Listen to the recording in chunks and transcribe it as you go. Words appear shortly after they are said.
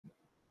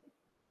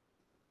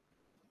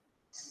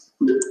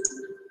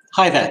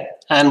Hi there,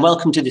 and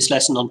welcome to this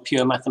lesson on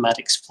Pure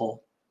Mathematics 4.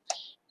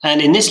 And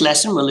in this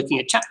lesson, we're looking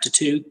at Chapter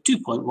 2,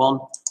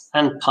 2.1,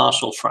 and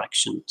partial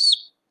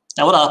fractions.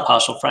 Now, what are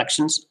partial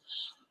fractions?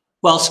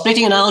 Well,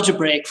 splitting an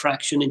algebraic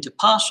fraction into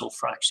partial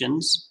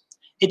fractions,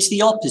 it's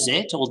the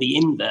opposite, or the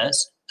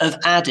inverse, of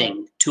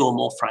adding two or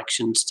more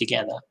fractions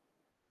together.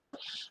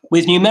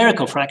 With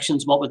numerical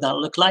fractions, what would that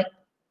look like?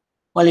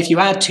 Well, if you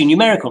add two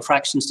numerical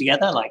fractions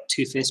together, like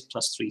 2/5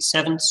 plus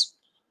 3/7,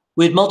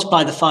 we'd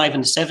multiply the 5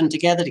 and the 7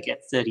 together to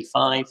get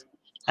 35,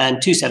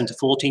 and 2 7s are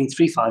 14,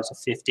 3 5s are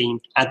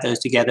 15. Add those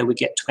together, we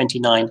get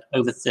 29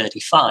 over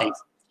 35.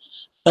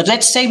 But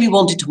let's say we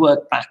wanted to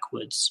work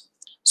backwards.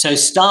 So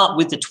start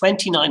with the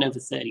 29 over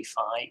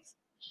 35,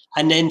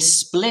 and then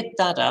split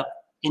that up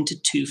into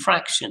two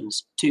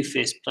fractions,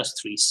 2/5 plus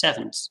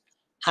 3/7.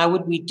 How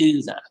would we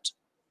do that?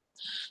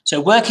 So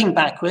working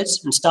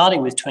backwards and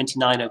starting with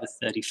 29 over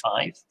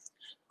 35,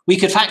 we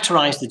could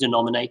factorize the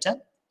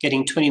denominator.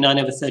 Getting 29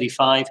 over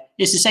 35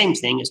 is the same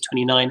thing as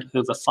 29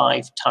 over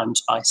 5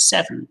 times by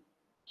 7.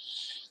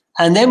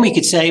 And then we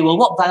could say, well,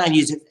 what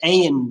values of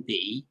a and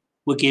b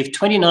would give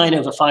 29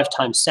 over 5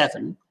 times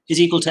 7 is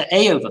equal to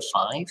a over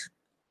 5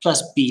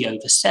 plus b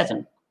over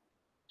 7.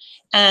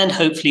 And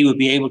hopefully we'll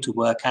be able to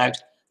work out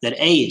that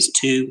a is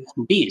 2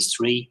 and b is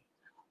 3,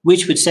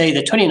 which would say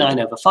that 29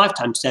 over 5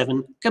 times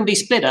 7 can be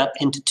split up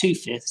into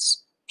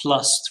 2/5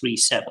 plus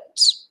 3/7.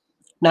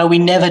 Now, we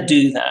never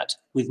do that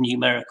with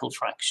numerical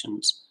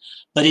fractions,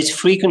 but it's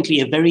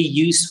frequently a very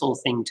useful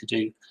thing to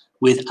do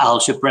with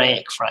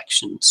algebraic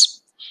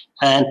fractions.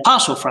 And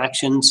partial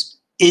fractions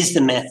is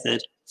the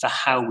method for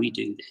how we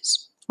do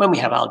this when we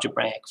have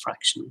algebraic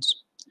fractions.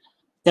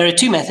 There are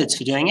two methods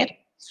for doing it.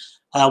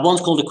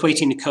 One's called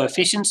equating the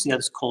coefficients, the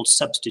other's called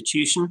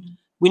substitution.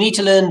 We need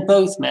to learn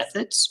both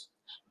methods.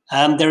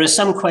 There are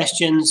some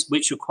questions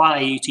which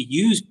require you to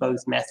use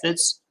both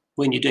methods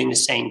when you're doing the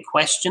same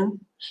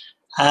question.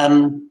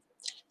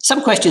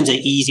 Some questions are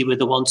easy with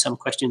the one, some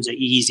questions are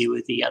easy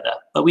with the other,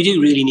 but we do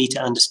really need to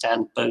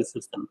understand both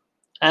of them.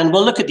 And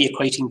we'll look at the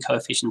equating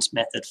coefficients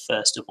method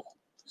first of all.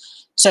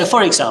 So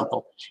for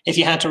example, if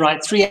you had to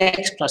write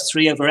 3x plus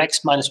 3 over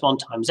x minus 1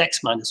 times x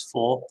minus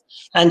 4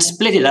 and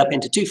split it up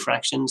into two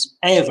fractions,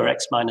 a over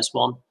x minus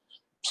 1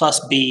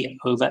 plus b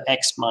over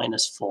x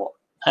minus 4.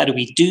 How do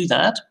we do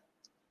that?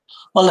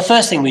 Well, the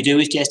first thing we do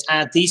is just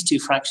add these two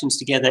fractions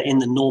together in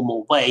the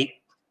normal way.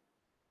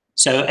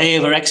 So a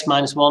over x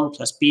minus 1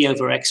 plus b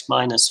over x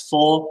minus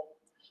 4.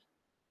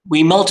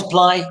 We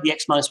multiply the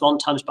x minus 1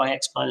 times by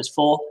x minus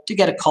 4 to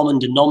get a common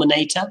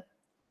denominator.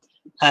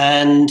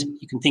 And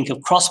you can think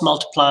of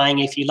cross-multiplying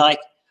if you like.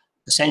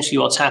 Essentially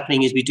what's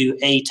happening is we do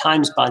a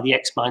times by the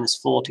x minus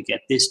 4 to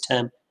get this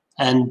term,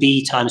 and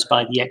b times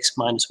by the x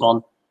minus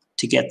 1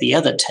 to get the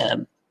other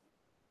term.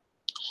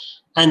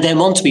 And then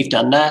once we've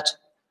done that,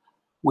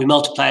 we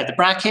multiply the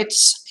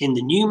brackets in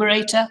the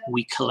numerator,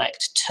 we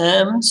collect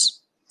terms,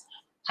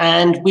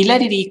 and we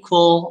let it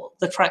equal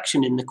the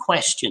fraction in the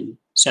question.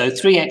 So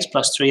 3x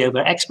plus 3 over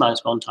x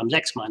minus 1 times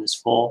x minus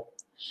 4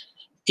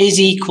 is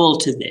equal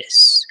to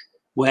this,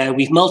 where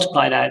we've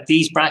multiplied out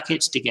these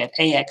brackets to get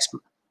ax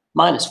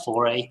minus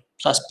 4a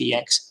plus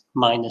bx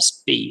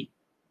minus b.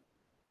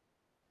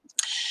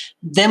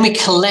 Then we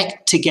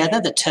collect together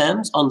the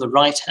terms on the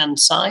right-hand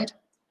side.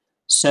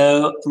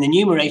 So in the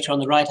numerator on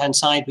the right-hand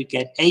side, we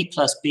get a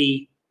plus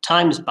b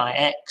times by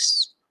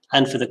x,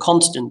 and for the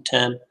constant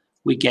term,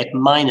 we get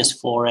minus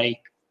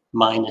 4a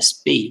minus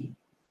b.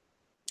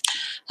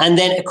 And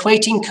then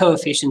equating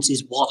coefficients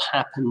is what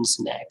happens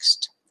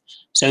next.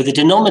 So the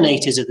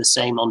denominators are the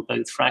same on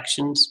both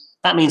fractions.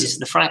 That means if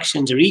the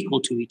fractions are equal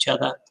to each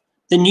other,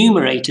 the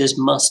numerators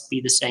must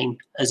be the same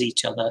as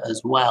each other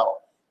as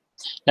well.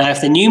 Now,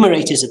 if the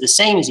numerators are the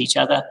same as each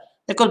other,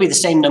 they've got to be the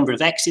same number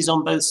of x's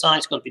on both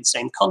sides, got to be the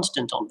same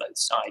constant on both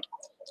sides.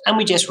 And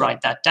we just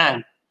write that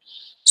down.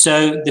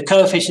 So the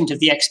coefficient of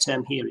the x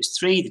term here is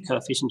 3, the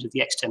coefficient of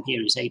the x term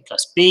here is a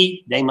plus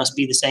b, they must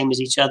be the same as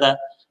each other.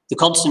 The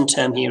constant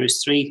term here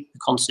is 3, the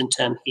constant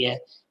term here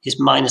is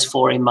minus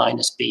 4a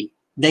minus b,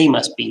 they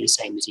must be the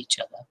same as each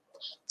other.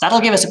 That'll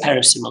give us a pair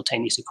of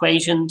simultaneous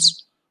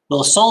equations.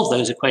 We'll solve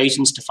those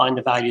equations to find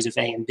the values of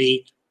a and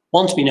b.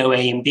 Once we know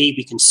a and b,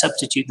 we can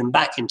substitute them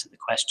back into the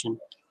question,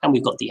 and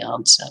we've got the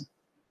answer.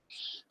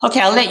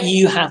 Okay, I'll let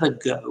you have a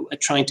go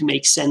at trying to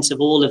make sense of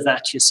all of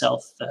that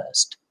yourself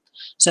first.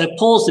 So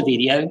pause the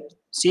video,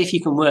 see if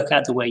you can work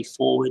out the way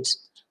forward,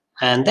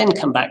 and then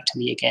come back to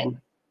me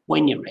again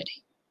when you're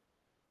ready.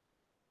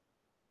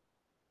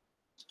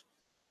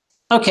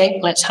 Okay,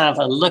 let's have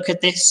a look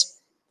at this.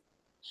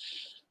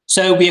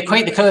 So we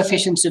equate the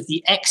coefficients of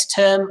the x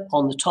term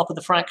on the top of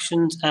the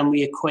fractions, and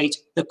we equate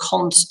the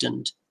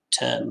constant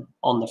term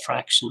on the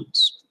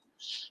fractions.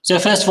 So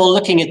first of all,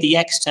 looking at the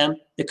x term,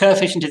 the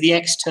coefficient of the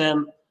x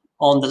term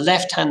on the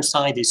left-hand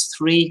side is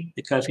 3.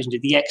 The coefficient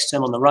of the x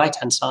term on the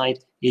right-hand side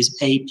is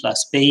a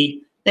plus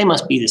b. They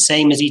must be the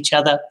same as each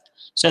other.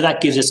 So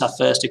that gives us our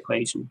first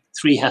equation.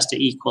 3 has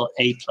to equal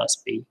a plus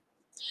b.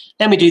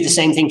 Then we do the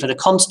same thing for the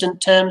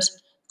constant terms.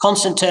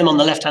 Constant term on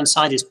the left-hand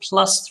side is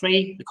plus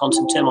 3. The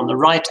constant term on the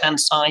right-hand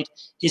side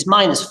is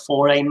minus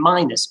 4a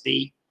minus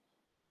b.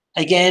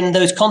 Again,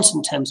 those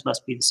constant terms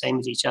must be the same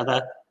as each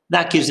other.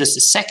 That gives us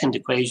the second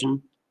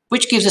equation,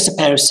 which gives us a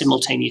pair of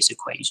simultaneous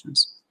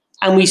equations.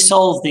 And we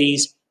solve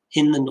these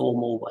in the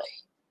normal way.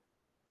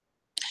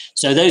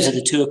 So those are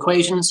the two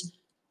equations.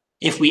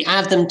 If we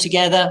add them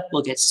together,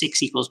 we'll get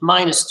 6 equals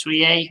minus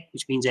 3a,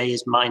 which means a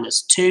is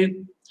minus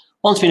 2.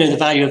 Once we know the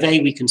value of a,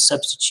 we can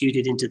substitute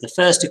it into the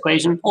first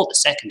equation or the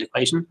second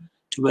equation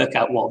to work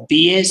out what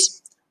b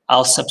is.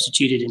 I'll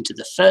substitute it into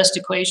the first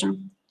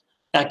equation.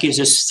 That gives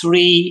us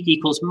 3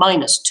 equals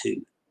minus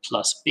 2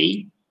 plus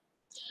b,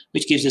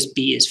 which gives us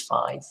b is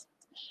 5.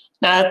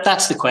 Now,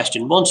 that's the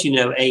question. Once you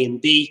know a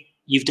and b,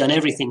 you've done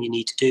everything you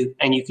need to do,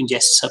 and you can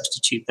just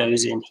substitute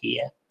those in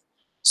here.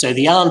 So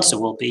the answer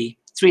will be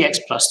 3x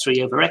plus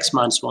 3 over x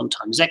minus 1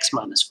 times x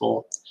minus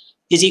 4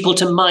 is equal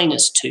to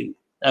minus 2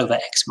 over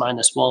x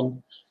minus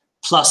 1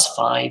 plus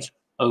 5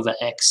 over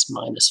x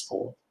minus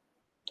 4.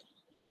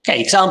 Okay,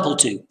 example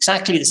 2,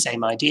 exactly the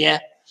same idea.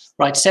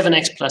 Write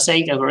 7x plus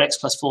 8 over x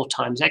plus 4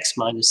 times x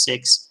minus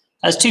 6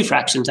 as two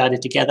fractions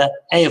added together,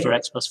 a over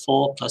x plus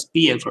 4 plus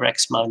b over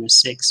x minus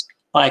 6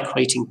 by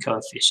equating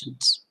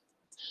coefficients.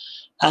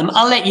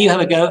 I'll let you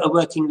have a go at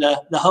working the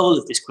whole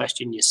of this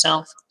question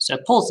yourself. So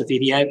pause the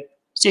video,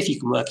 see if you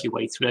can work your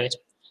way through it,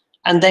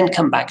 and then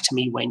come back to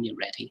me when you're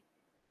ready.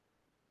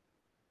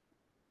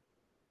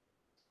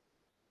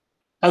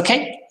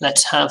 Okay,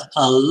 let's have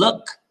a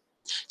look.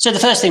 So the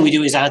first thing we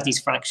do is add these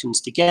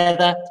fractions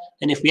together.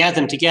 And if we add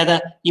them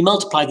together, you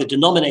multiply the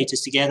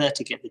denominators together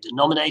to get the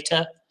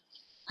denominator.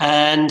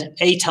 And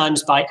a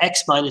times by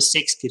x minus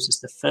 6 gives us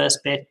the first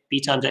bit. B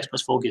times x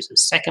plus 4 gives us the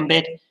second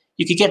bit.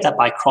 You could get that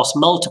by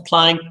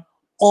cross-multiplying,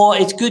 or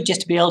it's good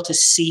just to be able to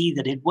see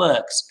that it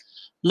works.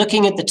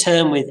 Looking at the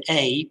term with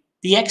a,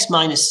 the x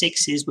minus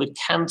 6's would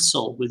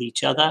cancel with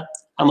each other,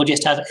 and we'll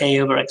just have a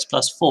over x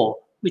plus 4,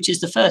 which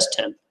is the first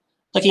term.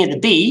 Looking at the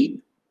b,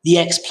 the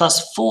x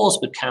plus 4's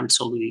would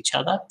cancel with each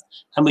other,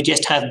 and we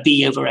just have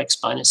b over x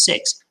minus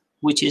 6,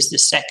 which is the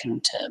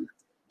second term.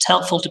 It's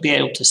helpful to be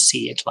able to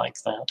see it like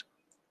that.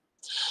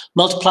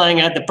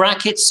 Multiplying out the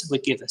brackets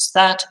would give us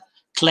that.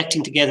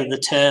 Collecting together the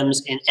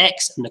terms in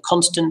x and the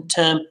constant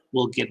term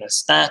will give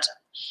us that.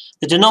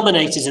 The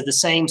denominators are the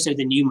same, so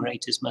the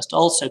numerators must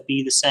also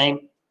be the same,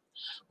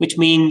 which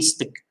means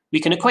that we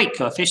can equate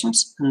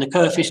coefficients, and the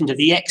coefficient of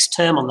the x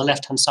term on the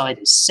left-hand side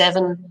is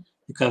 7.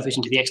 The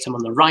coefficient of the x term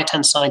on the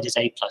right-hand side is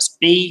a plus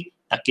b.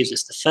 That gives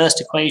us the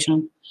first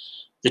equation.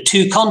 The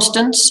two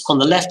constants, on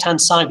the left-hand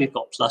side we've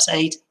got plus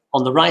 8.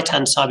 On the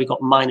right-hand side we've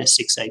got minus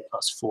 6a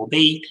plus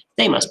 4b.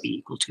 They must be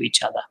equal to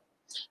each other.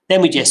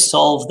 Then we just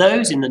solve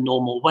those in the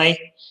normal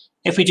way.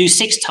 If we do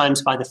 6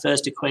 times by the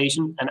first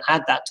equation and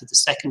add that to the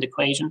second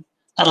equation,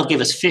 that'll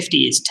give us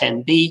 50 is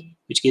 10b,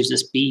 which gives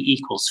us b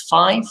equals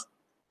 5.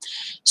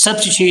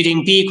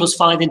 Substituting b equals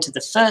 5 into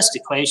the first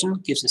equation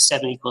gives us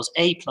 7 equals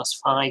a plus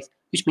 5,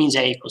 which means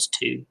a equals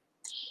 2.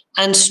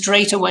 And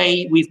straight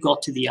away, we've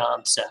got to the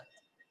answer.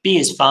 B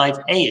is 5,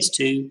 a is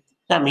 2.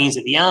 That means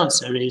that the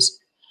answer is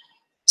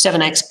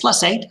 7x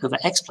plus 8 over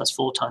x plus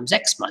 4 times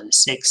x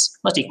minus 6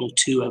 must equal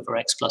 2 over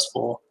x plus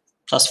 4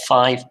 plus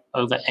 5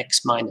 over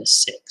x minus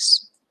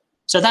 6.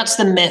 So that's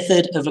the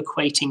method of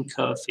equating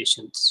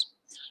coefficients.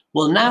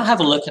 We'll now have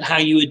a look at how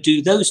you would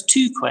do those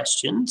two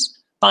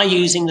questions by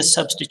using the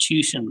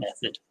substitution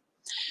method.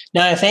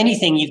 Now, if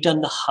anything, you've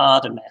done the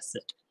harder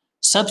method.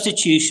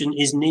 Substitution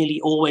is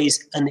nearly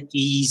always an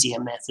easier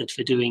method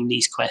for doing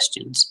these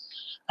questions,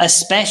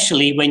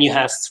 especially when you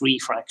have 3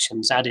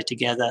 fractions added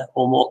together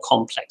or more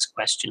complex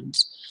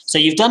questions. So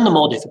you've done the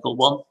more difficult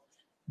one.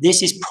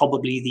 This is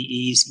probably the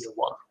easier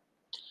one.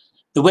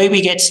 The way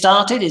we get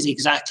started is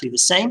exactly the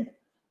same.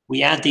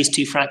 We add these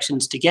 2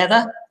 fractions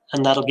together,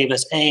 and that'll give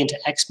us a into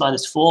x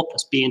minus 4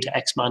 plus b into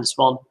x minus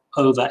 1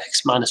 over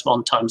x minus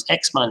 1 times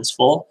x minus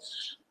 4.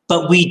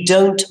 But we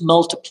don't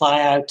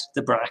multiply out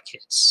the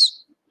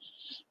brackets.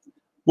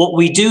 What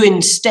we do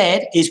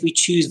instead is we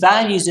choose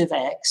values of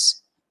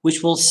x,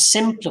 which will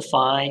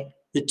simplify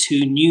the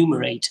 2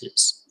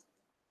 numerators.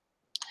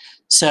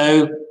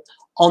 So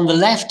on the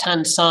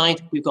left-hand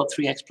side, we've got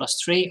 3x plus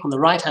 3. On the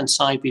right-hand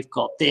side, we've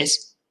got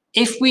this.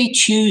 If we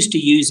choose to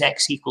use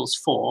x equals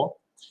 4,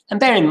 and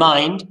bear in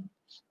mind,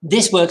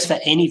 this works for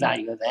any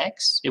value of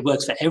x. It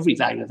works for every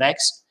value of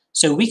x.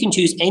 So we can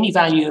choose any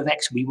value of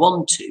x we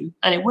want to,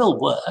 and it will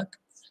work.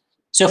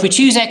 So if we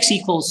choose x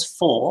equals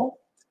 4,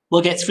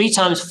 we'll get 3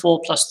 times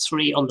 4 plus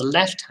 3 on the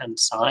left-hand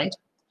side.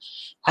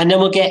 And then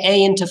we'll get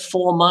a into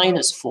 4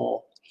 minus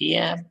 4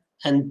 here,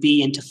 and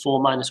b into 4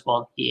 minus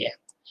 1 here.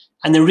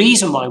 And the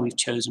reason why we've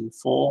chosen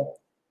 4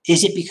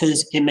 is it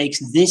because it makes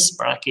this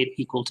bracket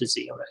equal to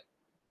 0.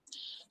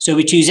 So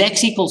we choose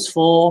x equals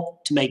 4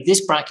 to make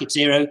this bracket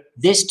 0.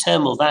 This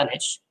term will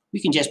vanish.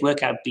 We can just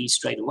work out b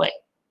straight away.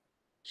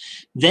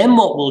 Then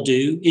what we'll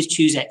do is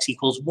choose x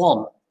equals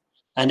 1.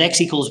 And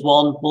x equals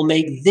 1 will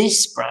make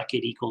this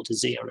bracket equal to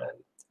 0,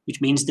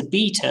 which means the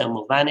b term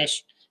will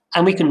vanish,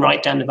 and we can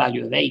write down the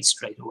value of a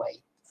straight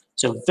away.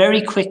 So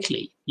very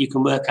quickly, you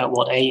can work out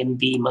what A and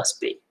B must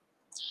be.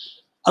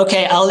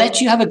 Okay, I'll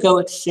let you have a go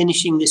at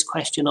finishing this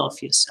question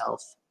off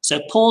yourself. So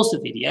pause the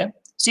video,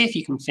 see if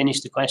you can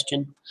finish the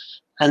question,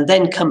 and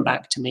then come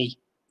back to me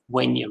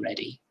when you're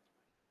ready.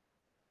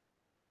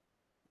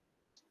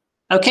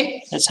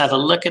 Okay, let's have a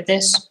look at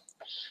this.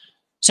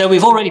 So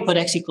we've already put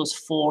x equals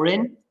 4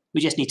 in.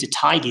 We just need to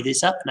tidy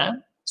this up now.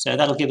 So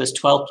that'll give us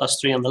 12 plus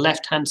 3 on the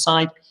left-hand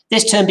side.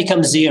 This term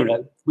becomes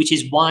 0, which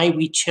is why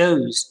we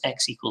chose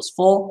x equals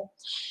 4.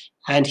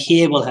 And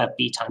here we'll have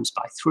b times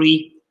by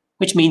 3,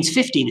 which means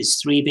 15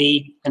 is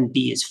 3b and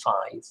b is 5.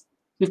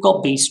 We've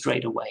got b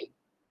straight away.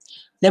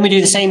 Then we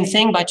do the same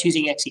thing by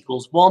choosing x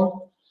equals 1.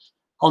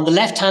 On the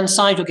left-hand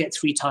side, you'll get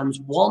 3 times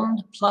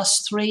 1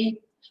 plus 3.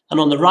 And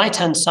on the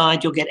right-hand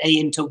side, you'll get a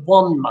into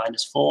 1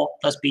 minus 4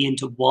 plus b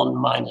into 1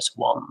 minus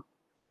 1.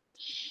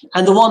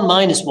 And the 1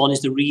 minus 1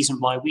 is the reason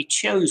why we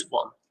chose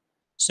 1.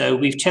 So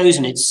we've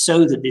chosen it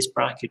so that this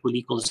bracket will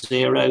equal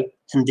 0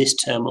 and this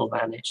term will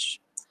vanish.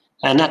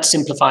 And that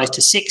simplifies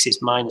to 6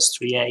 is minus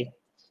 3a.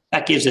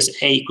 That gives us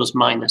a equals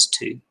minus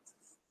 2.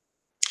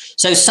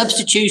 So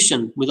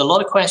substitution with a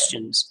lot of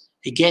questions,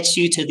 it gets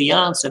you to the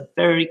answer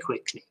very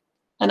quickly.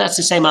 And that's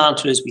the same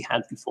answer as we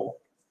had before.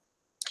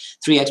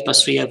 3x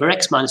plus 3 over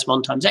x minus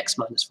 1 times x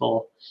minus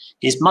 4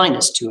 is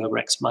minus 2 over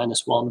x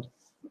minus 1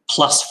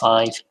 plus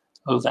 5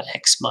 over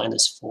x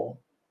minus 4.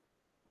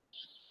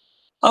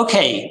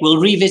 Okay, we'll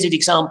revisit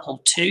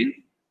example 2,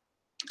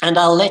 and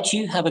I'll let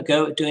you have a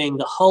go at doing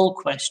the whole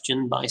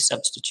question by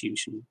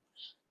substitution.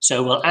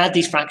 So we'll add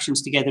these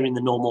fractions together in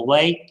the normal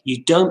way.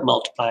 You don't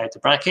multiply out the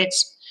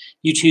brackets.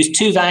 You choose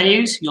two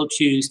values. You'll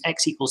choose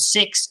x equals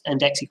 6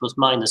 and x equals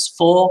minus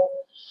 4,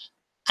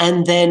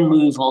 and then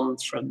move on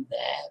from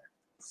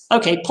there.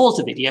 Okay, pause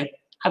the video,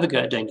 have a go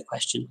at doing the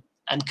question,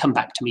 and come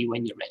back to me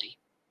when you're ready.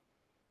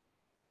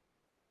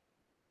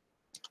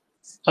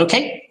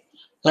 Okay,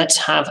 let's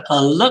have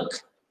a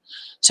look.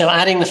 So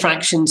adding the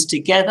fractions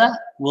together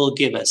will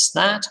give us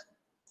that.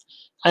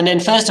 And then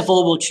first of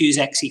all, we'll choose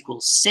x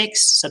equals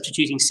 6.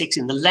 Substituting 6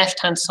 in the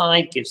left-hand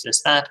side gives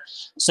us that.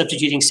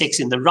 Substituting 6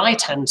 in the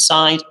right-hand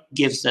side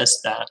gives us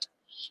that.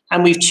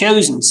 And we've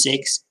chosen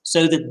 6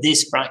 so that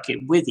this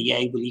bracket with the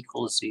a will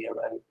equal 0.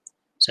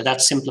 So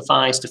that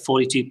simplifies to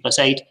 42 plus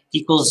 8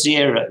 equals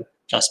 0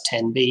 plus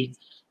 10b,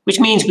 which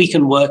means we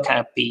can work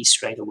out b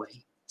straight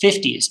away.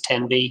 50 is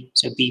 10b,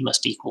 so b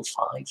must equal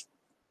 5.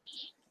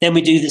 Then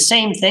we do the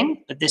same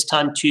thing, but this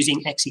time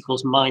choosing x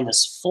equals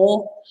minus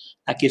 4.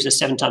 That gives us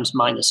 7 times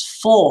minus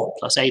 4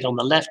 plus 8 on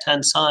the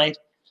left-hand side,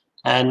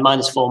 and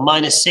minus 4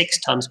 minus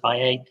 6 times by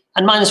a,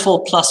 and minus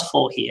 4 plus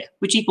 4 here,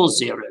 which equals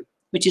 0,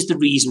 which is the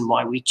reason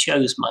why we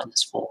chose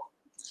minus 4.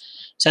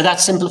 So that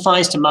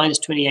simplifies to minus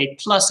 28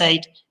 plus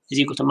 8 is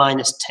equal to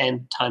minus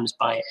 10 times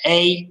by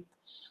a,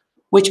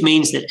 which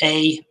means that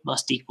a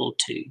must equal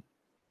 2.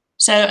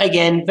 So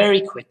again,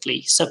 very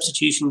quickly,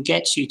 substitution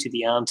gets you to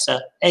the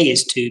answer. A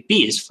is 2,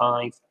 b is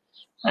 5,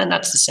 and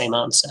that's the same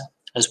answer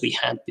as we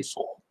had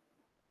before.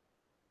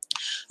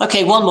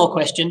 Okay, one more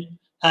question.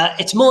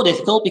 It's more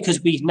difficult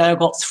because we've now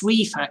got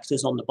 3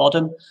 factors on the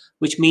bottom,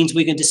 which means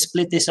we're going to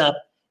split this up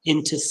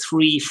into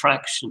 3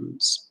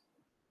 fractions.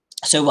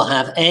 So we'll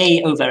have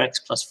a over x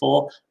plus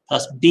 4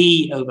 plus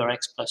b over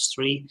x plus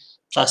 3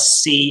 plus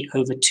c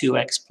over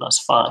 2x plus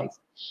 5.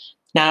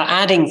 Now,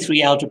 adding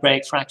 3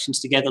 algebraic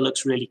fractions together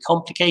looks really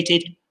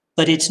complicated,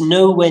 but it's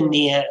nowhere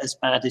near as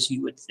bad as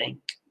you would think.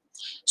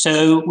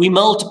 So we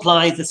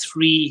multiply the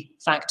 3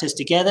 factors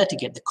together to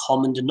get the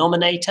common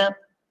denominator,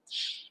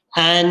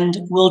 and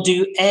we'll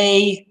do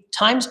a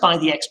times by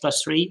the x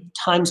plus 3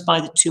 times by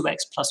the 2x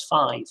plus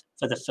 5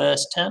 for the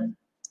first term,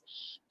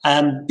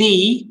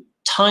 b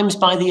times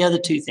by the other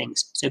 2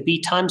 things. So b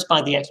times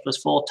by the x plus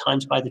 4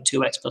 times by the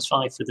 2x plus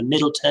 5 for the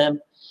middle term,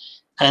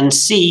 and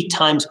c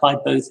times by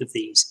both of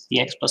these,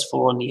 the x plus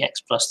 4 and the x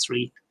plus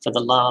 3 for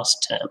the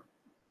last term.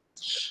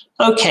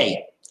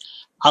 Okay,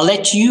 I'll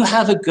let you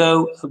have a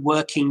go at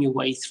working your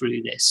way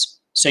through this.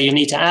 So you'll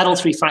need to add all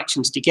 3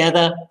 fractions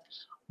together.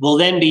 We'll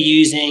then be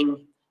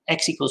using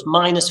x equals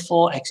minus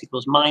 4, x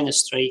equals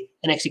minus 3,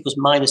 and x equals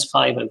minus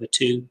 5 over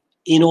 2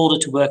 in order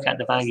to work out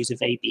the values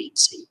of a, b, and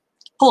c.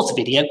 Pause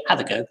the video, have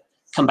a go,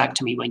 come back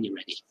to me when you're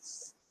ready.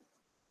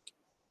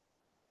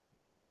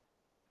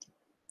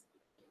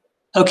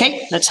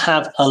 Okay, let's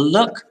have a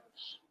look.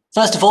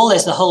 First of all,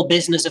 there's the whole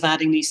business of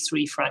adding these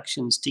 3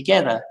 fractions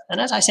together.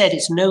 And as I said,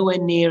 it's nowhere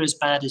near as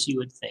bad as you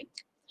would think.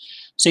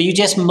 So you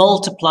just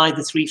multiply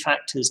the 3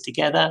 factors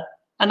together,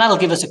 and that'll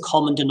give us a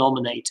common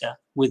denominator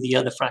with the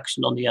other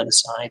fraction on the other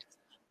side,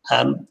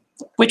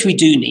 which we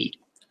do need,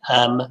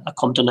 a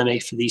common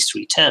denominator for these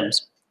 3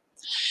 terms.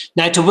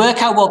 Now, to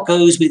work out what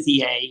goes with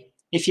the a,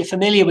 if you're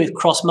familiar with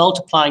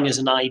cross-multiplying as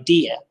an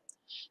idea,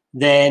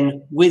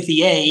 then with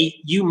the a,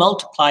 you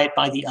multiply it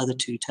by the other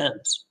 2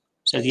 terms.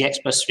 So the x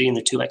plus 3 and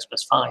the 2x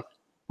plus 5.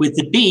 With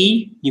the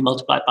b, you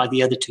multiply it by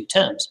the other 2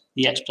 terms,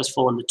 the x plus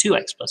 4 and the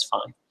 2x plus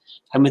 5.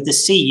 And with the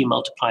c, you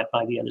multiply it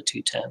by the other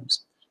 2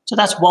 terms. So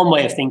that's one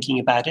way of thinking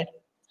about it.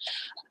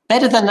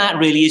 Better than that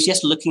really is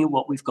just looking at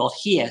what we've got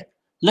here.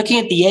 Looking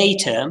at the a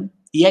term,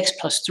 the x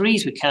plus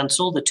 3's would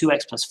cancel, the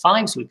 2x plus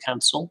 5's would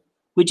cancel.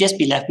 We'd just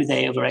be left with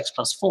a over x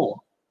plus 4,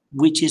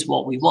 which is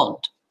what we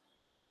want.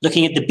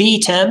 Looking at the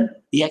b term,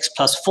 the x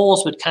plus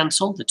 4's would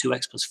cancel, the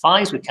 2x plus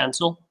 5's would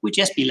cancel. We'd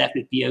just be left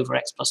with b over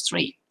x plus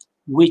 3,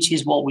 which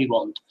is what we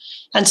want.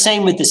 And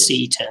same with the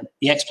c term.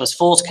 The x plus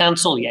 4's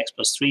cancel, the x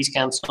plus 3's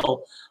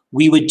cancel.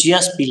 We would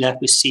just be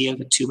left with c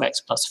over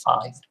 2x plus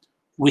 5,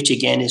 which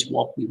again is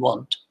what we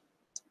want.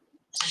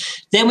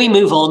 Then we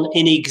move on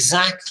in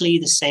exactly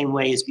the same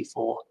way as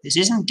before. This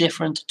isn't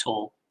different at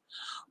all.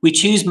 We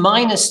choose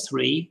minus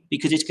 3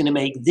 because it's going to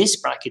make this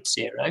bracket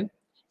 0.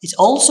 It's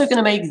also going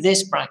to make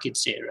this bracket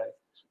 0,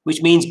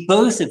 which means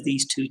both of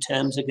these two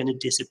terms are going to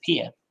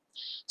disappear.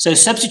 So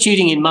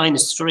substituting in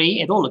minus 3,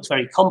 it all looks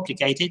very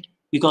complicated.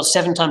 We've got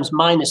 7 times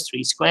minus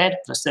 3 squared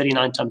plus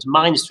 39 times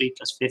minus 3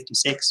 plus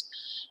 56.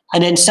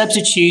 And then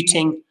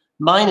substituting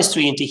minus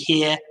 3 into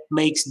here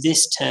makes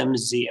this term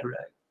 0.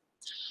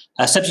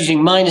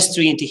 Substituting minus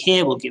 3 into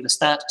here will give us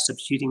that.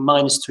 Substituting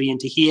minus 3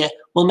 into here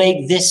will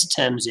make this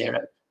term 0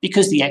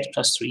 because the x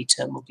plus 3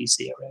 term will be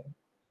 0.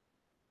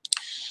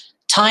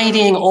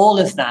 Tidying all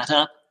of that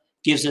up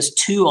gives us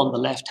 2 on the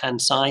left-hand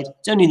side.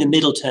 It's only the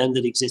middle term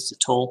that exists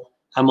at all.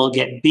 And we'll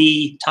get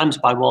b times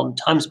by 1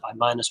 times by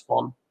minus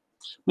 1,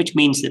 which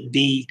means that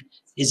b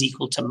is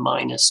equal to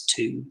minus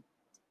 2.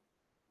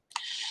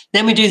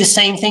 Then we do the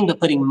same thing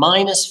but putting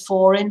minus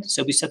 4 in.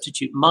 So we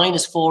substitute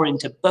minus 4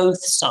 into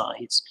both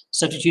sides.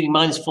 Substituting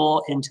minus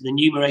 4 into the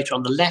numerator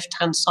on the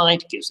left-hand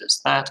side gives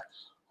us that.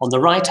 On the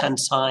right-hand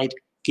side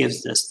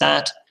gives us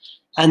that.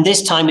 And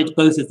this time it's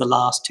both of the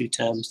last two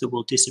terms that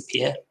will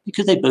disappear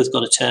because they both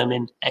got a term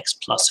in x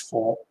plus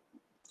 4.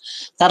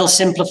 That'll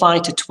simplify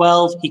to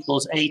 12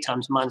 equals a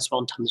times minus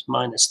 1 times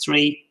minus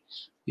 3,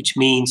 which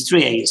means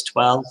 3a is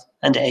 12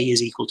 and a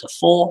is equal to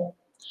 4.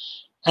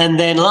 And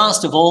then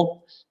last of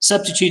all,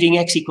 substituting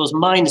x equals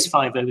minus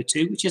 5 over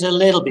 2, which is a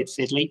little bit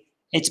fiddly.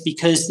 It's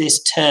because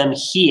this term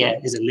here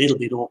is a little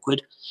bit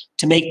awkward.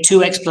 To make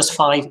 2x plus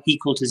 5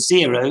 equal to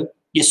 0,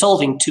 you're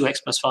solving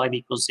 2x plus 5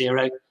 equals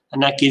 0,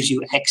 and that gives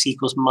you x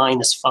equals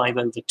minus 5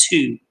 over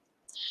 2.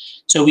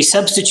 So we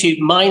substitute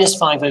minus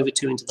 5 over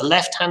 2 into the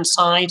left-hand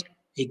side.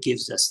 It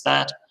gives us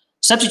that.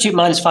 Substitute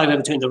minus 5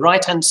 over 2 in the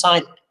right-hand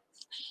side.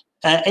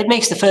 It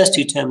makes the first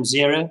two terms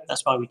 0.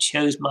 That's why we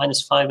chose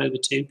minus 5 over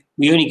 2.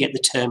 We only get the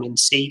term in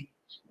c,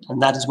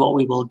 and that is what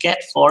we will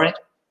get for it.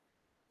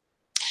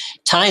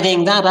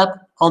 Tidying that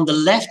up, on the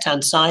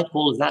left-hand side,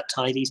 all of that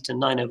tidies to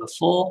 9 over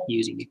 4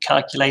 using your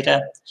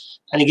calculator.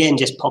 And again,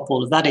 just pop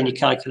all of that in your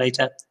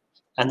calculator.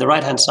 And the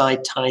right-hand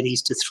side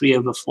tidies to 3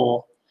 over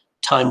 4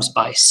 times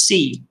by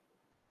c,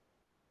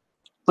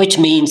 which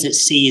means that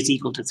c is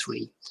equal to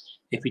 3.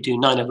 If we do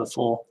 9 over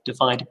 4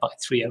 divided by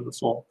 3 over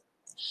 4.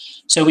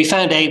 So we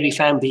found A, we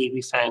found B,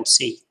 we found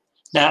C.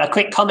 Now, a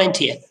quick comment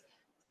here.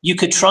 You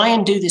could try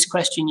and do this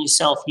question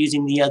yourself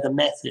using the other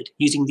method,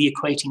 using the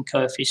equating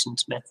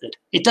coefficients method.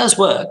 It does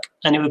work,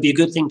 and it would be a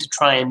good thing to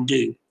try and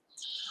do.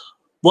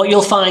 What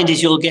you'll find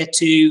is you'll get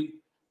to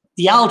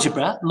the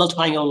algebra,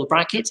 multiplying all the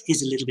brackets,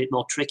 is a little bit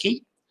more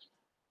tricky.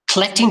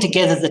 Collecting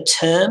together the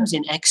terms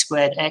in x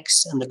squared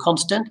x and the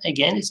constant,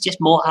 again, it's just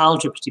more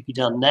algebra to be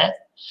done there.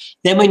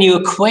 Then when you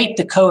equate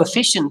the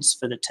coefficients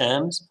for the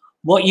terms,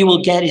 what you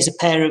will get is a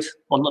pair of,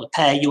 well, not a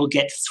pair, you will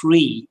get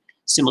 3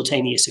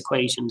 simultaneous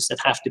equations that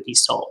have to be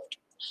solved.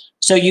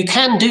 So you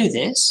can do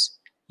this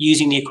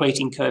using the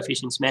equating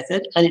coefficients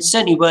method, and it's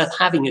certainly worth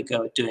having a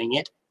go at doing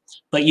it,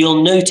 but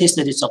you'll notice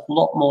that it's a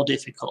lot more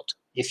difficult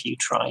if you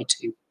try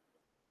to.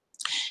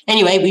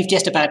 Anyway, we've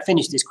just about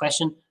finished this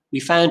question. We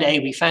found A,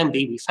 we found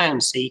B, we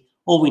found C.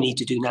 All we need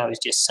to do now is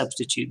just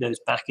substitute those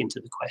back into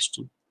the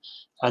question.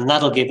 And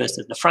that'll give us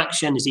that the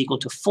fraction is equal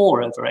to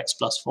 4 over x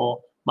plus 4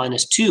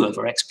 minus 2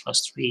 over x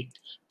plus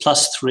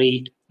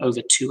 3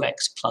 over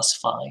 2x plus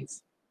 5.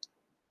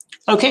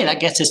 Okay, that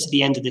gets us to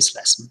the end of this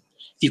lesson.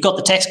 If you've got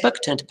the textbook,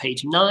 turn to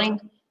page 9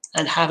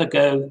 and have a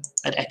go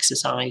at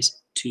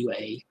exercise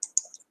 2A.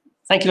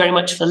 Thank you very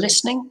much for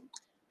listening,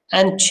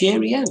 and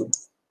cheerio.